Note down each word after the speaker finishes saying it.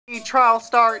Trial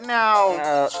start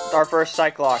now. Our first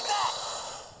psych lock.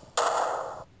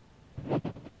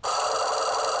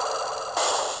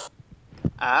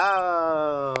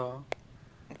 Oh.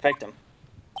 Victim.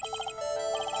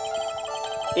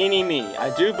 Me. I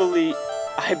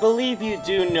believe you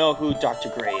do know who Dr.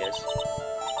 Gray is.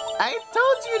 I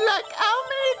told you like how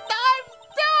many times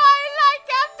do I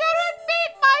have to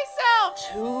repeat myself?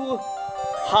 Too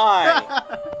high.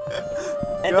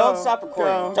 And don't stop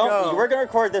recording. We're gonna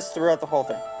record this throughout the whole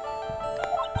thing.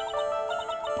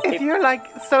 If you're like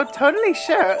so totally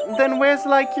sure, then where's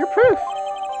like your proof?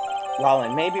 While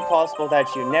it may be possible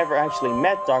that you never actually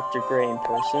met Dr. Gray in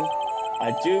person,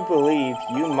 I do believe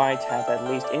you might have at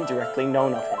least indirectly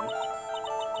known of him.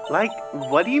 Like,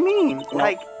 what do you mean? No.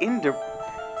 Like,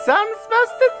 So I'm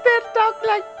supposed to still talk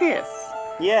like this?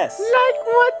 Yes. Like,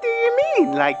 what do you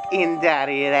mean? Like,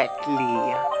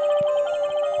 indirectly?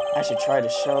 I should try to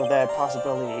show that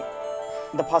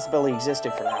the possibility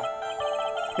existed for now.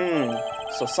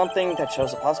 So something that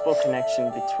shows a possible connection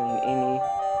between Amy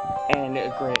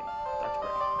and Gray. Dr. Gray.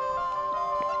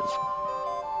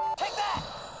 Take that!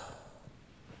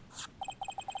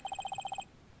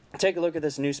 Take a look at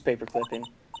this newspaper clipping.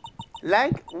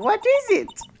 Like, what is it?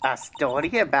 A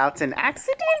story about an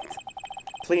accident?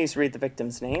 Please read the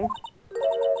victim's name.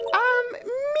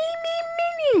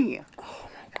 Minnie. Oh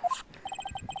my gosh.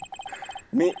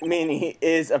 Minnie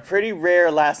is a pretty rare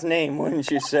last name,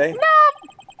 wouldn't you say? No!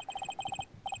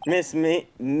 Miss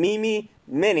Minnie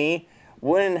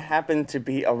wouldn't happen to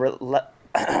be a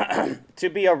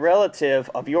relative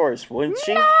of yours, wouldn't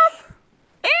she? No!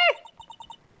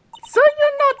 So you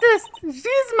noticed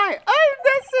she's my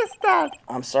older sister.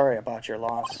 I'm sorry about your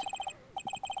loss.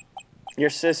 Your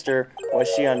sister, was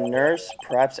she a nurse,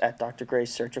 perhaps at Dr.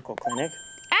 Gray's surgical clinic?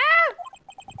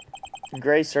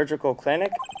 Gray's surgical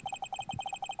clinic?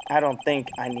 I don't think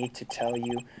I need to tell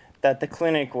you that the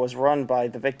clinic was run by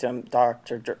the victim,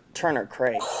 Dr. Turner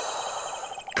Cray.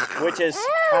 Which is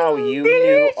how you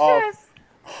knew of...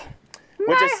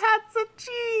 Hats of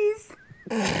cheese.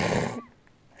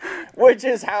 Which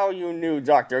is how you knew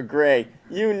Dr. Gray.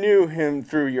 You knew him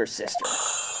through your sister.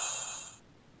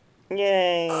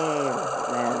 Yay. Man,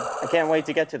 I can't wait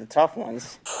to get to the tough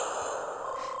ones.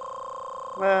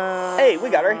 Hey, we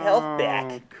got our health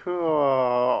back.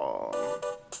 Cool.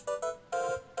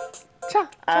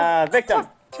 Victim.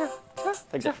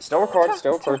 Still record.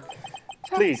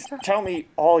 Please, tell me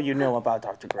all you know about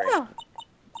Dr. Gray.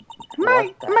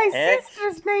 My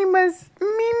sister's name was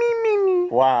Minnie.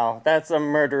 Wow, that's a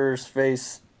murderer's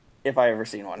face if I ever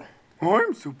seen one.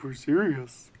 I'm super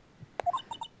serious.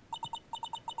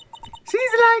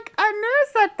 She's like a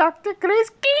nurse at Dr. Gray's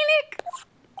clinic.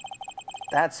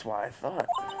 That's why I thought.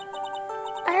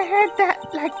 I heard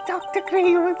that like Dr.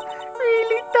 Gray was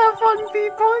really tough on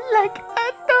people, like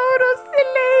a total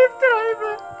slave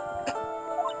driver.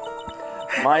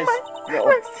 My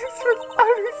sister was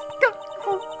always got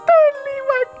home totally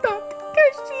wiped out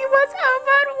because she was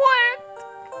overworked.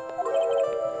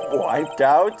 Wiped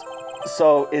out?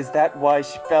 So is that why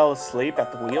she fell asleep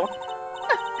at the wheel?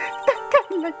 That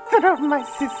guy like drove my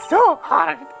sis so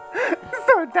hard.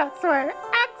 So that's why an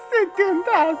accident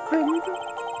happened.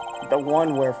 The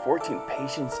one where 14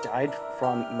 patients died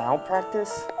from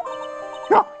malpractice?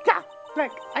 No, yeah.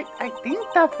 Like, I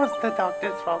think that was the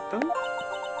doctor's fault too.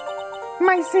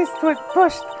 My sister was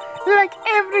pushed like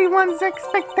everyone's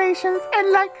expectations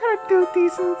and like her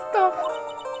duties and stuff.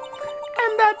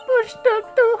 And that pushed her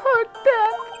to her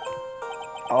death.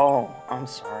 Oh, I'm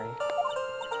sorry.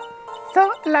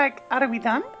 So, like, are we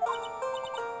done?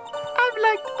 I've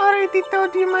like already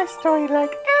told you my story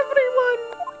like everyone.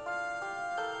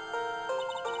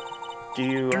 Do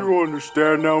you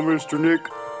understand now, Mr. Nick?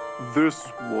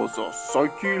 This was a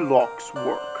Psyche Locks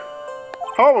work.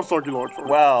 How a Psyche Locks work?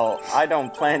 Well, I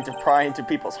don't plan to pry into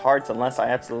people's hearts unless I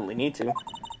absolutely need to.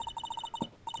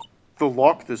 The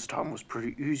lock this time was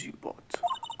pretty easy, but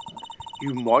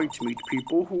you might meet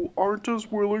people who aren't as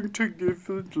willing to give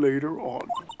it later on.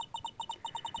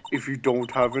 If you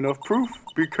don't have enough proof,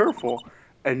 be careful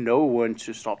and know when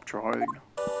to stop trying.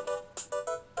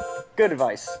 Good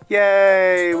advice.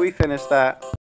 Yay, we finished that.